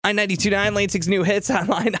i929, Lansing's new hits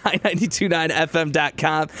online,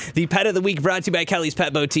 i929fm.com. The Pet of the Week brought to you by Kelly's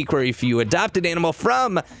Pet Boutique, where if you adopt an animal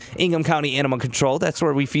from Ingham County Animal Control, that's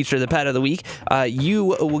where we feature the Pet of the Week, you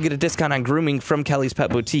will get a discount on grooming from Kelly's Pet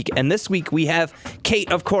Boutique. And this week we have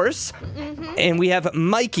Kate, of course, and we have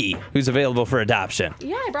Mikey, who's available for adoption.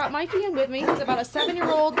 Yeah, I brought Mikey in with me. He's about a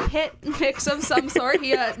 7-year-old pit mix of some sort.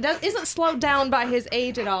 He isn't slowed down by his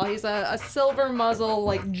age at all. He's a silver muzzle,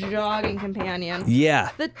 like, jogging companion. Yeah.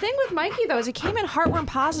 The thing with Mikey, though, is he came in heartworm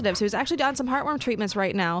positive, so he's actually on some heartworm treatments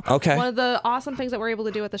right now. Okay. One of the awesome things that we're able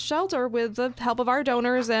to do at the shelter, with the help of our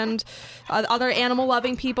donors and other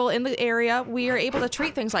animal-loving people in the area, we are able to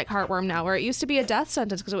treat things like heartworm now, where it used to be a death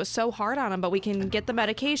sentence because it was so hard on him, but we can get the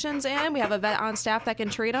medications in. We have a vet on staff that can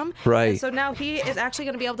treat him. Right. And so now he is actually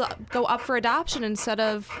going to be able to go up for adoption instead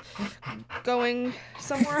of going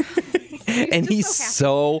somewhere. And he's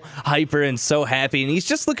so hyper and so happy, and he's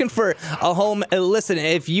just looking for a home. Listen,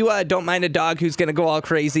 if you don't mind a dog who's going to go all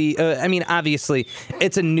crazy, I mean, obviously,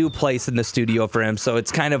 it's a new place in the studio for him, so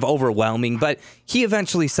it's kind of overwhelming, but he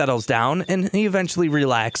eventually settles down, and he eventually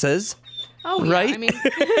relaxes. Oh, yeah. Right? I mean,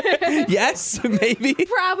 yes, maybe.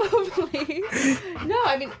 Probably. No,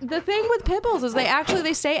 I mean, the thing with pit bulls is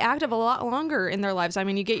they stay active a lot longer in their lives. I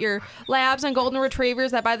mean, you get your labs and golden retrievers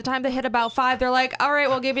that by the time they hit about 5, they're like, all right,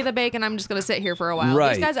 well, give me the bacon. I'm just going to sit here for a while.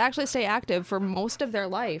 Right. These guys actually stay active for most of their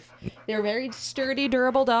life. They're very sturdy,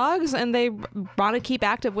 durable dogs, and they want to keep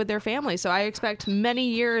active with their family. So I expect many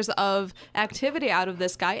years of activity out of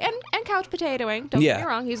this guy, and couch potatoing. Don't get me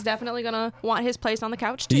wrong. He's definitely going to want his place on the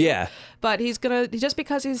couch, too. Yeah. But he's gonna, just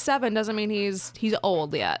because he's 7 doesn't mean he's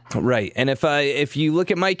old yet. Right. And if you look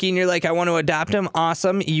at Mikey and you're like, I want to adopt him,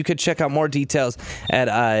 awesome. You could check out more details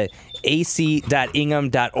at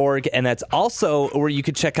ac.ingham.org, and that's also where you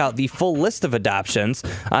could check out the full list of adoptions.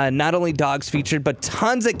 Not only dogs featured, but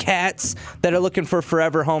tons of cats that are looking for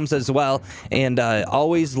forever homes as well, and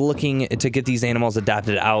always looking to get these animals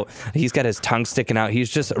adopted out. He's got his tongue sticking out. He's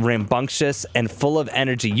just rambunctious and full of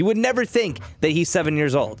energy. You would never think that he's 7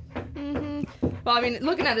 years old. Well, I mean,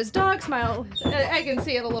 looking at his dog smile, I can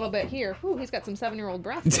see it a little bit here. Ooh, he's got some 7-year-old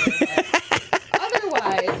breath.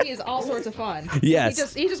 Otherwise, he is all sorts of fun.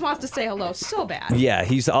 Yes. He just wants to say hello so bad. Yeah,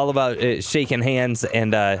 he's all about shaking hands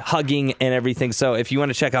and hugging and everything. So if you want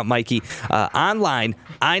to check out Mikey online,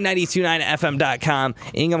 i929fm.com,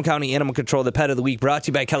 Ingham County Animal Control, the Pet of the Week, brought to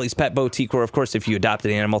you by Kelly's Pet Boutique, where, of course, if you adopt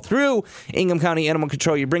an animal through Ingham County Animal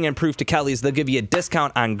Control, you bring in proof to Kelly's. They'll give you a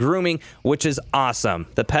discount on grooming, which is awesome.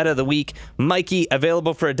 The Pet of the Week, Mikey,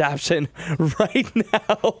 available for adoption right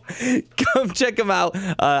now. Come check him out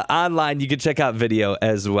online. You can check out video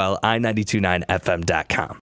as well, i929fm.com.